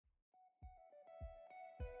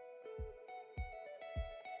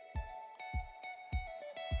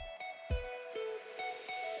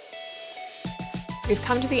We've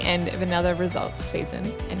come to the end of another results season,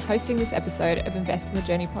 and hosting this episode of Invest in the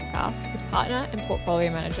Journey podcast is partner and portfolio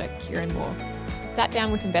manager Kieran Moore. I sat down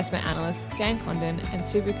with investment analysts Dan Condon and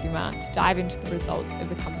Subbu Kumar to dive into the results of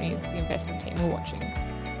the companies the investment team were watching.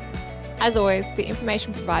 As always, the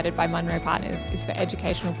information provided by Munro Partners is for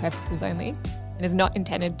educational purposes only and is not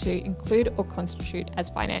intended to include or constitute as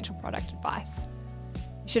financial product advice.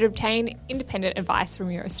 You should obtain independent advice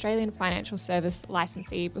from your Australian financial service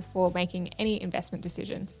licensee before making any investment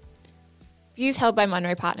decision. Views held by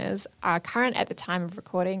Munro Partners are current at the time of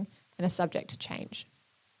recording and are subject to change.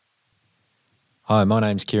 Hi, my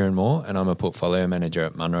name's Kieran Moore and I'm a portfolio manager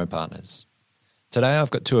at Munro Partners. Today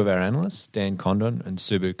I've got two of our analysts, Dan Condon and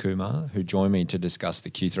Subbu Kumar, who join me to discuss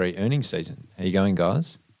the Q3 earnings season. How you going,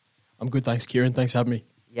 guys? I'm good, thanks, Kieran. Thanks for having me.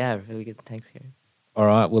 Yeah, really good. Thanks, Kieran. All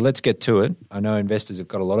right, well, let's get to it. I know investors have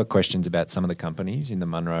got a lot of questions about some of the companies in the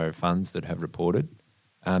Munro funds that have reported.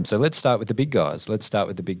 So let's start with the big guys. Let's start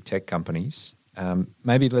with the big tech companies.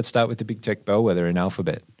 Maybe let's start with the big tech bellwether in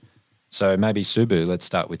Alphabet. So maybe Subbu, let's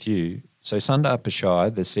start with you. So Sundar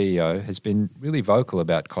Pichai, the CEO, has been really vocal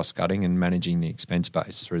about cost cutting and managing the expense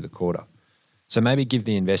base through the quarter. So maybe give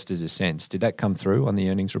the investors a sense. Did that come through on the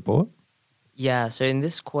earnings report? Yeah, so in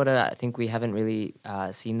this quarter, I think we haven't really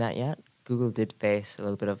seen that yet. Google did face a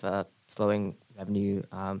little bit of a slowing revenue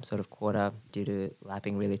sort of quarter due to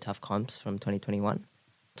lapping really tough comps from 2021.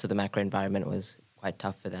 So the macro environment was quite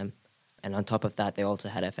tough for them. And on top of that, they also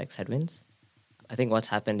had FX headwinds. I think what's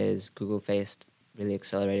happened is Google faced really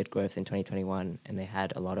accelerated growth in 2021 and they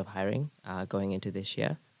had a lot of hiring going into this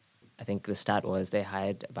year. I think the stat was they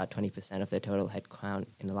hired about 20% of their total headcount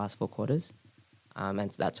in the last 4 quarters.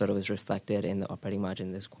 And that sort of was reflected in the operating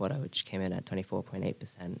margin this quarter, which came in at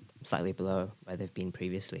 24.8%, slightly below where they've been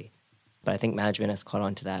previously. But I think management has caught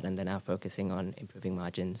on to that and they're now focusing on improving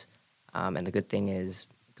margins. And the good thing is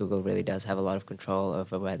Google really does have a lot of control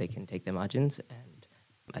over where they can take their margins. And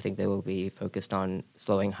I think they will be focused on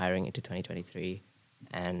slowing hiring into 2023.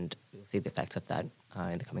 And we'll see the effects of that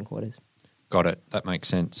in the coming quarters. Got it. That makes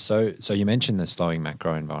sense. So you mentioned the slowing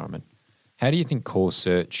macro environment. How do you think core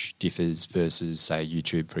search differs versus, say,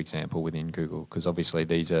 YouTube, for example, within Google? Because obviously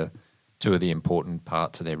these are two of the important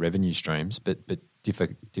parts of their revenue streams, but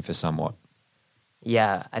differ somewhat.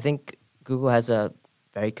 Yeah, I think Google has a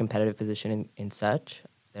very competitive position in search.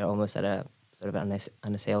 They're almost at a sort of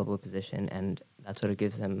unassailable position, and that sort of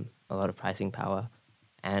gives them a lot of pricing power.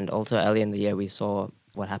 And also early in the year, we saw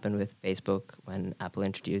what happened with Facebook when Apple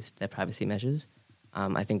introduced their privacy measures.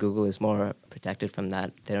 I think Google is more protected from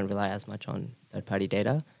that. They don't rely as much on third-party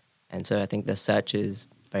data. And so I think the search is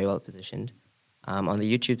very well positioned. On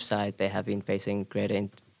the YouTube side, they have been facing greater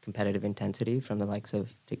competitive intensity from the likes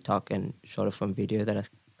of TikTok and shorter form video that has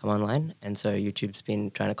come online. And so YouTube's been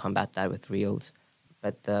trying to combat that with Reels.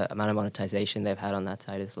 But the amount of monetization they've had on that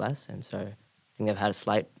side is less. And so I think they've had a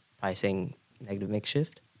slight pricing negative mix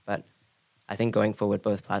shift. But I think going forward,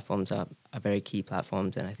 both platforms are very key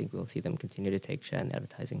platforms, and I think we'll see them continue to take share in the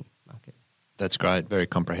advertising market. That's great. Very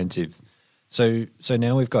comprehensive. So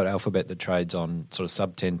now we've got Alphabet that trades on sort of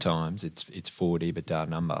sub 10 times its forward EBITDA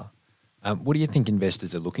number. What do you think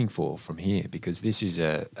investors are looking for from here? Because this is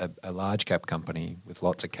a large cap company with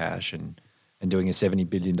lots of cash and doing a $70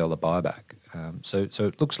 billion buyback. So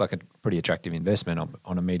it looks like a pretty attractive investment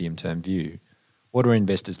on a medium-term view. What are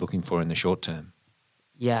investors looking for in the short term?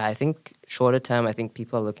 Yeah, I think shorter term, I think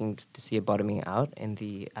people are looking to see a bottoming out in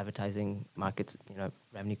the advertising market's,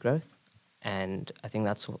 revenue growth. And I think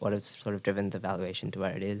that's what has sort of driven the valuation to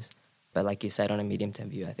where it is. But like you said, on a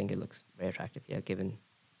medium-term view, I think it looks very attractive here, given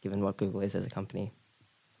what Google is as a company.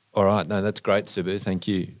 All right. No, that's great, Subbu. Thank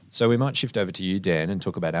you. So we might shift over to you, Dan, and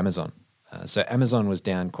talk about Amazon. So Amazon was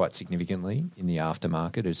down quite significantly in the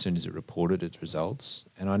aftermarket as soon as it reported its results.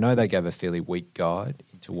 And I know they gave a fairly weak guide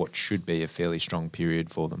into what should be a fairly strong period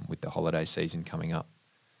for them with the holiday season coming up.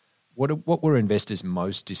 What were investors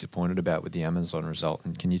most disappointed about with the Amazon result?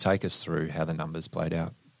 And can you take us through how the numbers played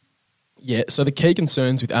out? Yeah, so the key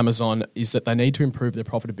concerns with Amazon is that they need to improve their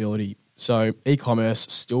profitability. So e-commerce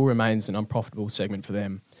still remains an unprofitable segment for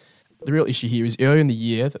them. The real issue here is earlier in the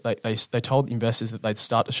year that they told investors that they'd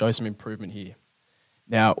start to show some improvement here.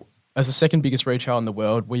 Now, as the second biggest retailer in the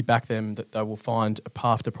world, we back them that they will find a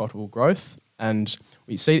path to profitable growth. And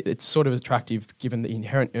we see it's sort of attractive given the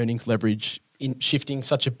inherent earnings leverage in shifting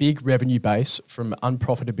such a big revenue base from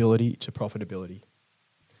unprofitability to profitability.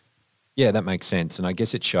 Yeah, that makes sense. And I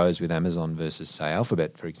guess it shows with Amazon versus, say,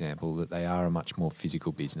 Alphabet, for example, that they are a much more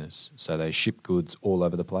physical business. So they ship goods all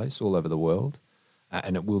over the place, all over the world.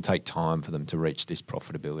 And it will take time for them to reach this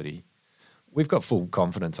profitability. we've got full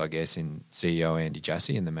confidence, I guess, in CEO Andy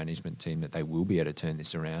Jassy and the management team that they will be able to turn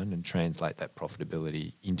this around and translate that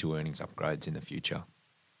profitability into earnings upgrades in the future.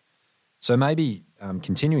 So maybe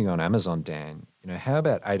continuing on Amazon, Dan, how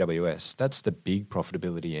about AWS? That's the big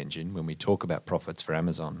profitability engine when we talk about profits for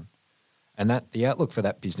Amazon. And that the outlook for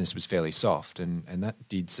that business was fairly soft, and that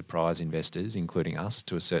did surprise investors, including us,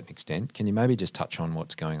 to a certain extent. Can you maybe just touch on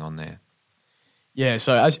what's going on there? Yeah,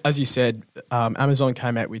 so as you said, Amazon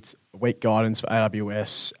came out with weak guidance for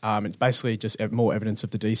AWS. It's basically just more evidence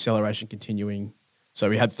of the deceleration continuing. So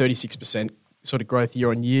we had 36% sort of growth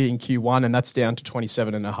year on year in Q1, and that's down to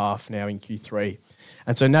 27.5% now in Q3.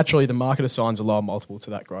 And so naturally, the market assigns a lower multiple to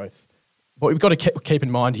that growth. What we've got to keep in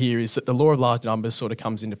mind here is that the law of large numbers sort of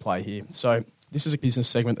comes into play here. So this is a business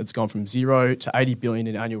segment that's gone from 0 to 80 billion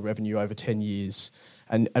in annual revenue over 10 years.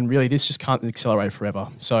 And really, this just can't accelerate forever.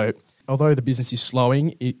 So although the business is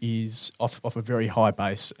slowing, it is off a very high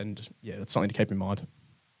base. And yeah, that's something to keep in mind.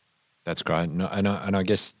 That's great. And I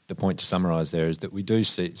guess the point to summarise there is that we do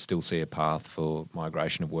still see a path for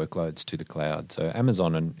migration of workloads to the cloud. So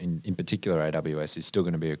Amazon, and in particular AWS, is still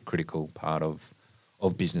going to be a critical part of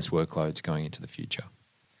business workloads going into the future.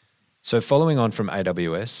 So following on from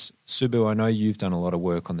AWS, Subu, I know you've done a lot of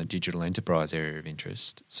work on the digital enterprise area of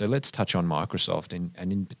interest. So let's touch on Microsoft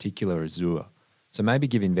and in particular Azure. So maybe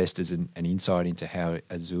give investors an insight into how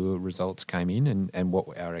Azure results came in and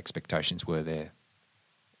what our expectations were there.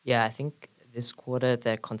 Yeah, I think this quarter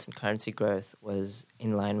their constant currency growth was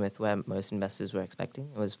in line with where most investors were expecting.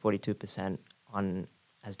 It was 42% on,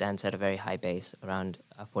 as Dan said, a very high base, around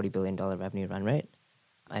a $40 billion revenue run rate.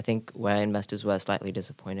 I think where investors were slightly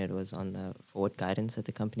disappointed was on the forward guidance that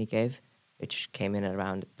the company gave, which came in at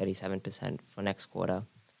around 37% for next quarter.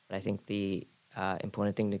 But I think the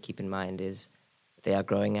important thing to keep in mind is they are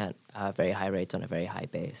growing at very high rates on a very high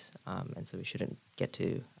base, and so we shouldn't get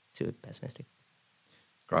too pessimistic.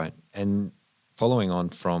 Great. And following on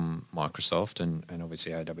from Microsoft and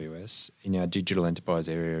obviously AWS, in our digital enterprise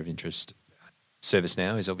area of interest,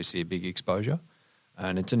 ServiceNow is obviously a big exposure.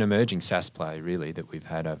 And it's an emerging SaaS play, really, that we've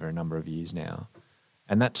had over a number of years now.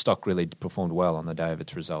 And that stock really performed well on the day of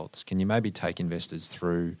its results. Can you maybe take investors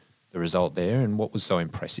through the result there and what was so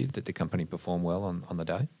impressive that the company performed well on the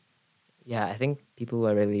day? Yeah, I think people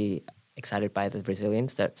were really excited by the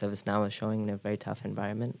resilience that ServiceNow was showing in a very tough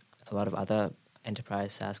environment. A lot of other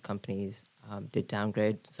enterprise SaaS companies did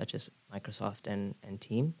downgrade, such as Microsoft and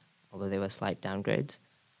Team, although they were slight downgrades.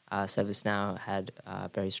 ServiceNow had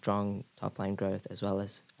very strong top-line growth as well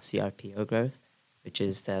as CRPO growth, which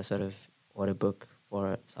is the sort of order book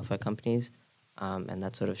for software companies, and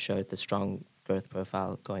that sort of showed the strong growth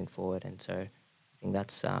profile going forward. And so I think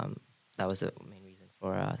that was the main reason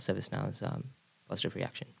for ServiceNow's positive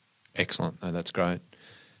reaction. Excellent. No, that's great.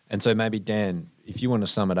 And so maybe, Dan, if you want to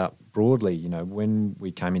sum it up broadly, when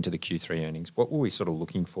we came into the Q3 earnings, what were we sort of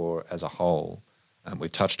looking for as a whole?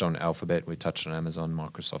 We've touched on Alphabet, we've touched on Amazon,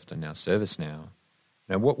 Microsoft, and now ServiceNow.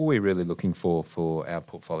 Now, what were we really looking for our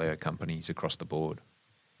portfolio companies across the board?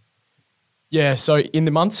 Yeah, so in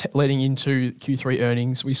the months leading into Q3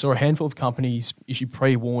 earnings, we saw a handful of companies issue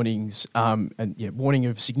pre-warnings warning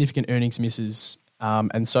of significant earnings misses.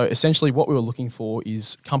 And so essentially what we were looking for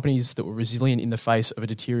is companies that were resilient in the face of a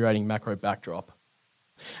deteriorating macro backdrop.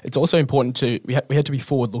 It's also important we had to be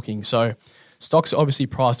forward-looking. So stocks are obviously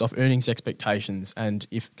priced off earnings expectations, and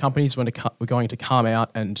if companies were going to come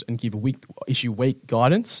out and give issue weak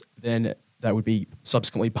guidance, then they would be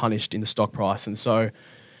subsequently punished in the stock price. And so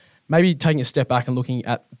maybe taking a step back and looking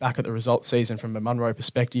back at the results season from a Munro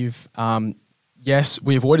perspective, yes,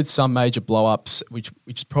 we avoided some major blow-ups, which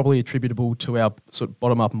is probably attributable to our sort of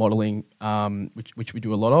bottom-up modelling, which we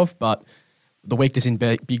do a lot of, but the weakness in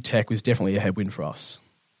big tech was definitely a headwind for us.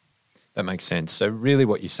 That makes sense. So really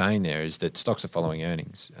what you're saying there is that stocks are following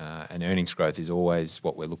earnings, and earnings growth is always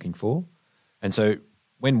what we're looking for. And so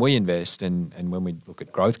when we invest and when we look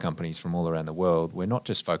at growth companies from all around the world, we're not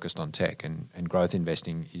just focused on tech, and growth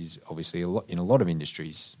investing is obviously in a lot of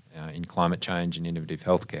industries, in climate change and innovative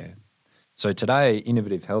healthcare. So today,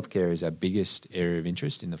 innovative healthcare is our biggest area of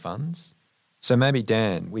interest in the funds. So maybe,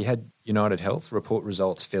 Dan, we had United Health report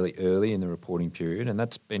results fairly early in the reporting period, and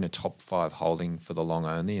that's been a top 5 holding for the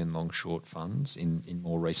long-only and long-short funds in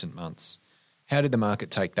more recent months. How did the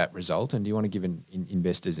market take that result, and do you want to give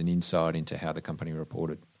investors an insight into how the company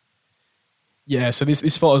reported? Yeah, so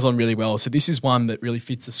this follows on really well. So this is one that really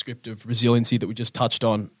fits the script of resiliency that we just touched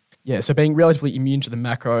on. Yeah, so being relatively immune to the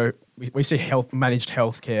macro, we see managed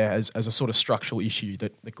healthcare as a sort of structural issue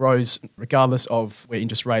that grows regardless of where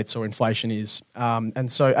interest rates or inflation is.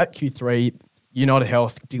 And so at Q3, United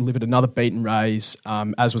Health delivered another beat and raise,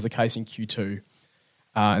 as was the case in Q2.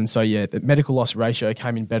 And so, the medical loss ratio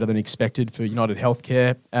came in better than expected for United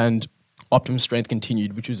Healthcare, and Optimum strength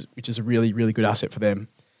continued, which is a really, really good asset for them.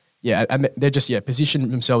 Yeah, and they're just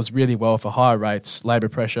positioned themselves really well for higher rates, labour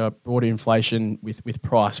pressure, broader inflation with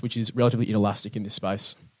price, which is relatively inelastic in this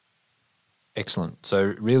space. Excellent.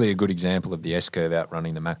 So really a good example of the S-curve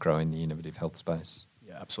outrunning the macro in the innovative health space.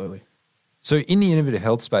 Yeah, absolutely. So in the innovative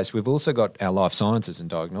health space, we've also got our life sciences and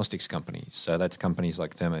diagnostics companies. So that's companies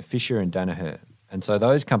like Thermo Fisher and Danaher. And so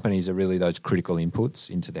those companies are really those critical inputs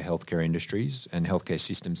into the healthcare industries and healthcare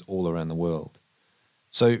systems all around the world.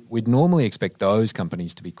 So we'd normally expect those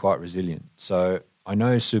companies to be quite resilient. So I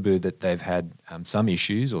know, Subu, that they've had some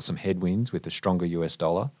issues or some headwinds with the stronger US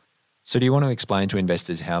dollar. So do you want to explain to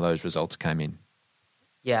investors how those results came in?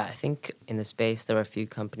 Yeah, I think in the space there were a few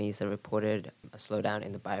companies that reported a slowdown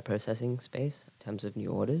in the bioprocessing space in terms of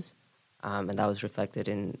new orders, and that was reflected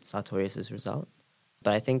in Sartorius' result.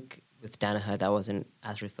 But I think with Danaher that wasn't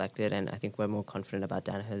as reflected, and I think we're more confident about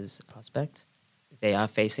Danaher's prospects. They are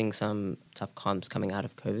facing some tough comps coming out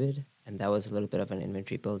of COVID, and that was a little bit of an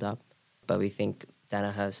inventory build-up. But we think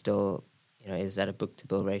Danaher still is at a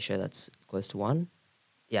book-to-bill ratio that's close to 1.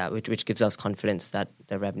 Yeah, which gives us confidence that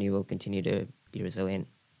the revenue will continue to be resilient.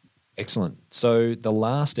 Excellent. So the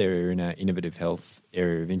last area in our innovative health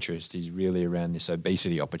area of interest is really around this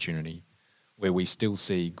obesity opportunity, where we still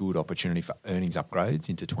see good opportunity for earnings upgrades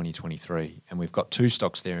into 2023. And we've got 2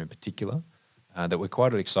 stocks there in particular that we're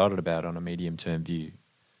quite excited about on a medium-term view.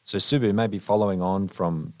 So Subu, maybe following on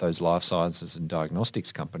from those life sciences and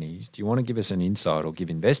diagnostics companies, do you want to give us an insight or give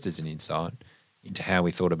investors an insight into how we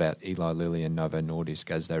thought about Eli Lilly and Novo Nordisk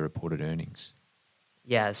as they reported earnings?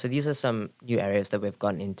 Yeah, so these are some new areas that we've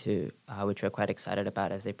gotten into, which we're quite excited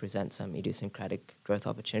about as they present some idiosyncratic growth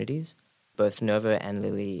opportunities. Both Novo and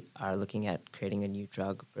Lilly are looking at creating a new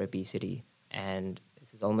drug for obesity, and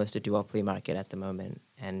this is almost a duopoly market at the moment.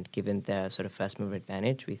 And given their sort of first mover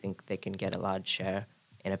advantage, we think they can get a large share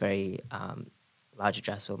in a very large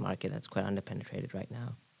addressable market that's quite underpenetrated right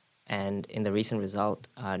now. And in the recent result,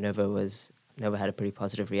 Novo had a pretty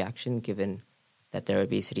positive reaction given that their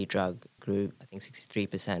obesity drug grew, I think,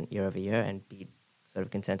 63% year over year and beat sort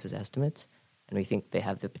of consensus estimates. And we think they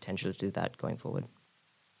have the potential to do that going forward.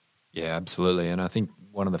 Yeah, absolutely. And I think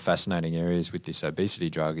one of the fascinating areas with this obesity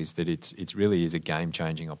drug is that it's really is a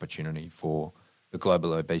game-changing opportunity for the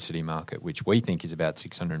global obesity market, which we think is about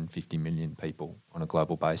 650 million people on a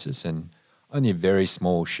global basis. And only a very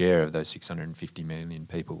small share of those 650 million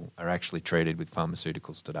people are actually treated with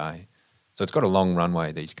pharmaceuticals today. So it's got a long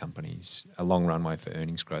runway, these companies, a long runway for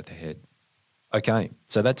earnings growth ahead. Okay,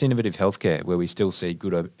 so that's innovative healthcare, where we still see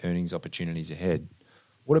good earnings opportunities ahead.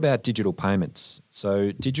 What about digital payments?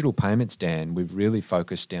 So digital payments, Dan, we've really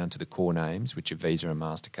focused down to the core names, which are Visa and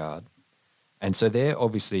MasterCard. And so they're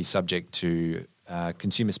obviously subject to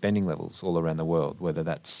consumer spending levels all around the world, whether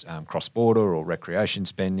that's cross-border or recreation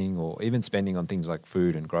spending or even spending on things like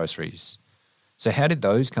food and groceries. So how did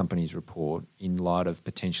those companies report in light of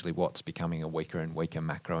potentially what's becoming a weaker and weaker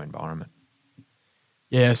macro environment?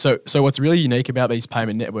 Yeah, so what's really unique about these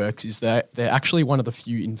payment networks is that they're actually one of the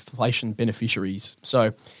few inflation beneficiaries.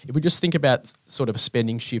 So if we just think about sort of a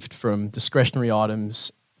spending shift from discretionary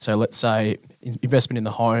items, so let's say investment in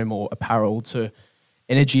the home or apparel, to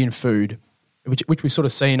energy and food, which we've sort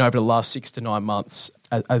of seen over the last 6 to 9 months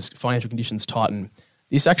as financial conditions tighten,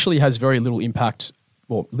 this actually has very little impact,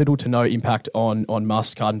 or little to no impact on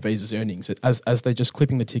MasterCard and Visa's earnings, as they're just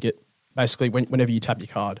clipping the ticket basically whenever you tap your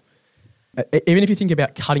card. Even if you think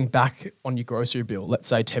about cutting back on your grocery bill, let's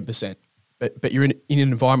say 10%, but you're in an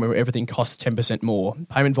environment where everything costs 10% more,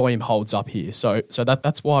 payment volume holds up here. So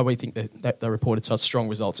that's why we think that they reported such strong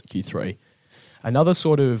results at Q3. Another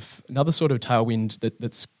sort of tailwind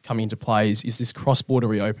that's coming into play is this cross-border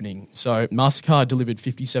reopening. So MasterCard delivered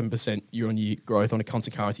 57% year-on-year growth on a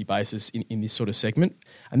constant currency basis in this sort of segment.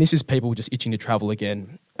 And this is people just itching to travel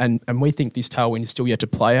again. And we think this tailwind is still yet to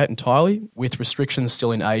play out entirely, with restrictions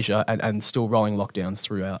still in Asia and still rolling lockdowns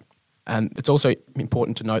throughout. And it's also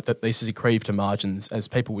important to note that this is accretive to margins, as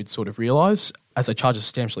people would sort of realise, as they charge a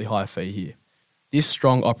substantially higher fee here. This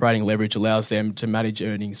strong operating leverage allows them to manage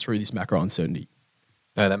earnings through this macro uncertainty.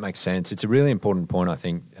 No, that makes sense. It's a really important point, I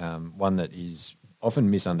think, one that is often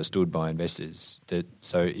misunderstood by investors.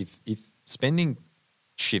 So if spending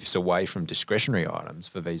shifts away from discretionary items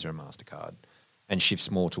for Visa and MasterCard and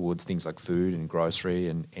shifts more towards things like food and grocery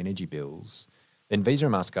and energy bills, then Visa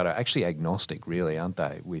and MasterCard are actually agnostic, really, aren't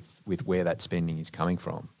they, with where that spending is coming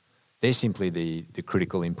from. They're simply the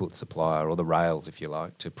critical input supplier, or the rails, if you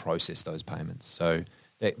like, to process those payments. So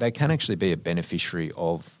they can actually be a beneficiary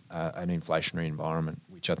of an inflationary environment,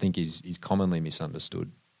 which I think is commonly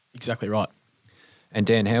misunderstood. Exactly right. And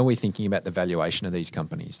Dan, how are we thinking about the valuation of these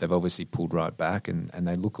companies? They've obviously pulled right back and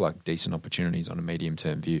they look like decent opportunities on a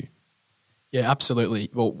medium-term view. Yeah, absolutely.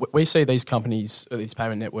 Well, we see these companies, these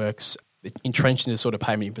payment networks, entrenched in a sort of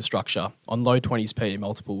payment infrastructure on low 20s PE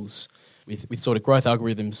multiples with sort of growth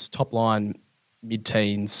algorithms, top line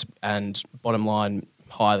mid-teens and bottom line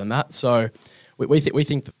higher than that. So we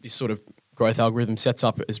think that this sort of growth algorithm sets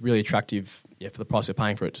up as really attractive for the price we're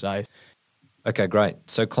paying for it today. Okay, great.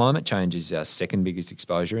 So climate change is our second biggest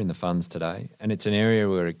exposure in the funds today, and it's an area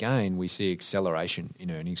where, again, we see acceleration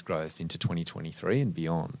in earnings growth into 2023 and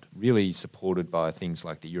beyond, really supported by things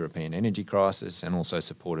like the European energy crisis and also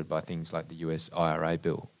supported by things like the US IRA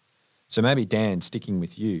bill. So maybe, Dan, sticking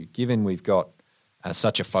with you, given we've got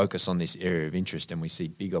such a focus on this area of interest and we see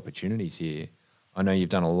big opportunities here, I know you've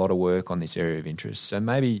done a lot of work on this area of interest. So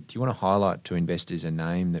maybe do you want to highlight to investors a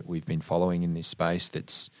name that we've been following in this space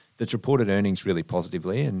that's reported earnings really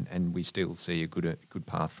positively and we still see a good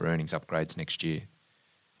path for earnings upgrades next year?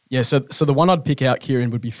 Yeah, so the one I'd pick out,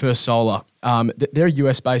 Kieran, would be First Solar. They're a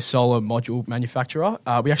US-based solar module manufacturer.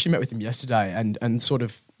 We actually met with them yesterday and sort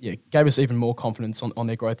of gave us even more confidence on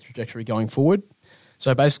their growth trajectory going forward.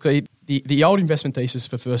 So basically, the old investment thesis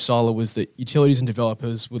for First Solar was that utilities and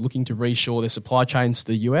developers were looking to reshore their supply chains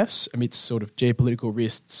to the US amidst sort of geopolitical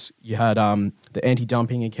risks. You had the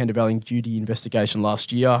anti-dumping and countervailing duty investigation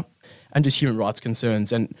last year and just human rights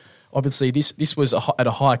concerns. And obviously, this was at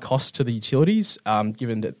a higher cost to the utilities,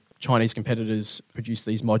 given that Chinese competitors produce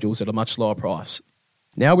these modules at a much lower price.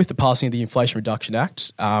 Now, with the passing of the Inflation Reduction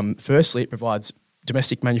Act, firstly, it provides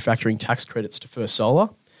domestic manufacturing tax credits to First Solar,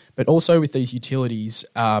 but also with these utilities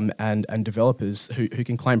and developers who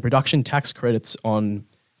can claim production tax credits on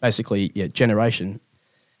basically generation.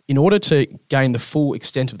 In order to gain the full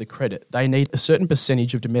extent of the credit, they need a certain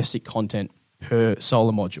percentage of domestic content per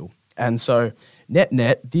solar module. And so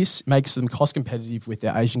net, this makes them cost competitive with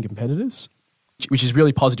their Asian competitors, which is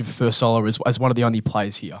really positive for First Solar as one of the only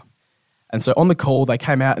players here. And so on the call, they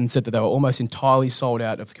came out and said that they were almost entirely sold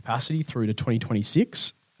out of capacity through to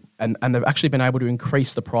 2026. And they've actually been able to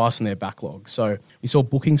increase the price in their backlog. So we saw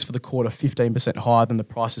bookings for the quarter 15% higher than the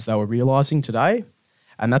prices they were realising today.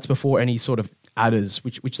 And that's before any sort of adders,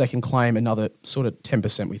 which they can claim another sort of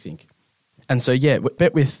 10%, we think. And so,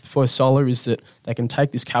 bet with First Solar is that they can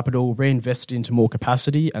take this capital, reinvest it into more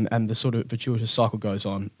capacity, and the sort of virtuous cycle goes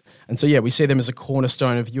on. And so, we see them as a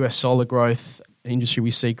cornerstone of US solar growth, an industry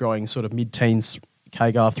we see growing sort of mid-teens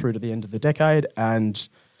CAGR through to the end of the decade. And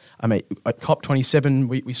I mean, at COP27,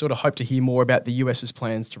 we sort of hope to hear more about the US's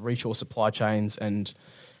plans to reshore supply chains and,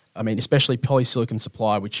 I mean, especially polysilicon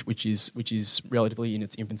supply, which is relatively in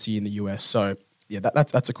its infancy in the US. So,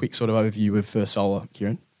 that's a quick sort of overview of First Solar,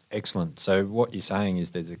 Kieran. Excellent. So what you're saying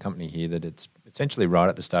is there's a company here that it's essentially right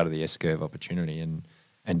at the start of the S-curve opportunity and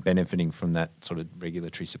benefiting from that sort of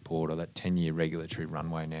regulatory support or that 10-year regulatory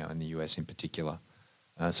runway now in the US in particular.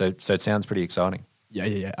 So it sounds pretty exciting.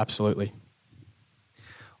 Yeah, absolutely.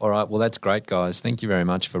 All right, well, that's great, guys. Thank you very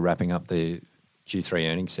much for wrapping up the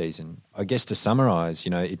Q3 earnings season. I guess to summarise,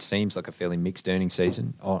 it seems like a fairly mixed earnings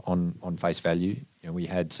season on face value. We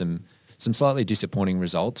had some slightly disappointing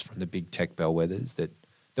results from the big tech bellwethers that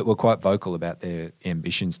were quite vocal about their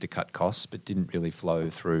ambitions to cut costs but didn't really flow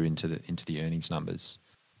through into the earnings numbers.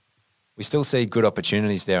 We still see good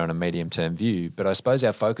opportunities there on a medium-term view, but I suppose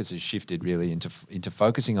our focus has shifted really into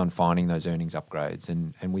focusing on finding those earnings upgrades,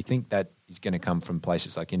 and we think that is going to come from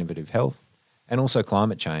places like Innovative Health and also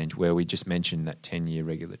climate change, where we just mentioned that 10-year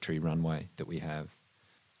regulatory runway that we have.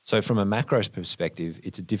 So from a macro perspective,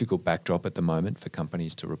 it's a difficult backdrop at the moment for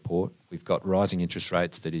companies to report. We've got rising interest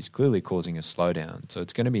rates that is clearly causing a slowdown, so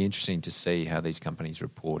it's going to be interesting to see how these companies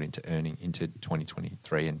report into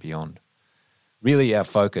 2023 and beyond. Really, our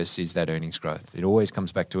focus is that earnings growth. It always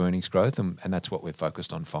comes back to earnings growth, and that's what we're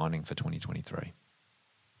focused on finding for 2023.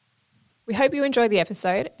 We hope you enjoyed the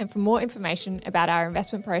episode, and for more information about our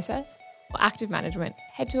investment process or active management,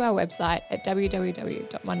 head to our website at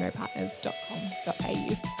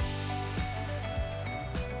www.munropartners.com.au.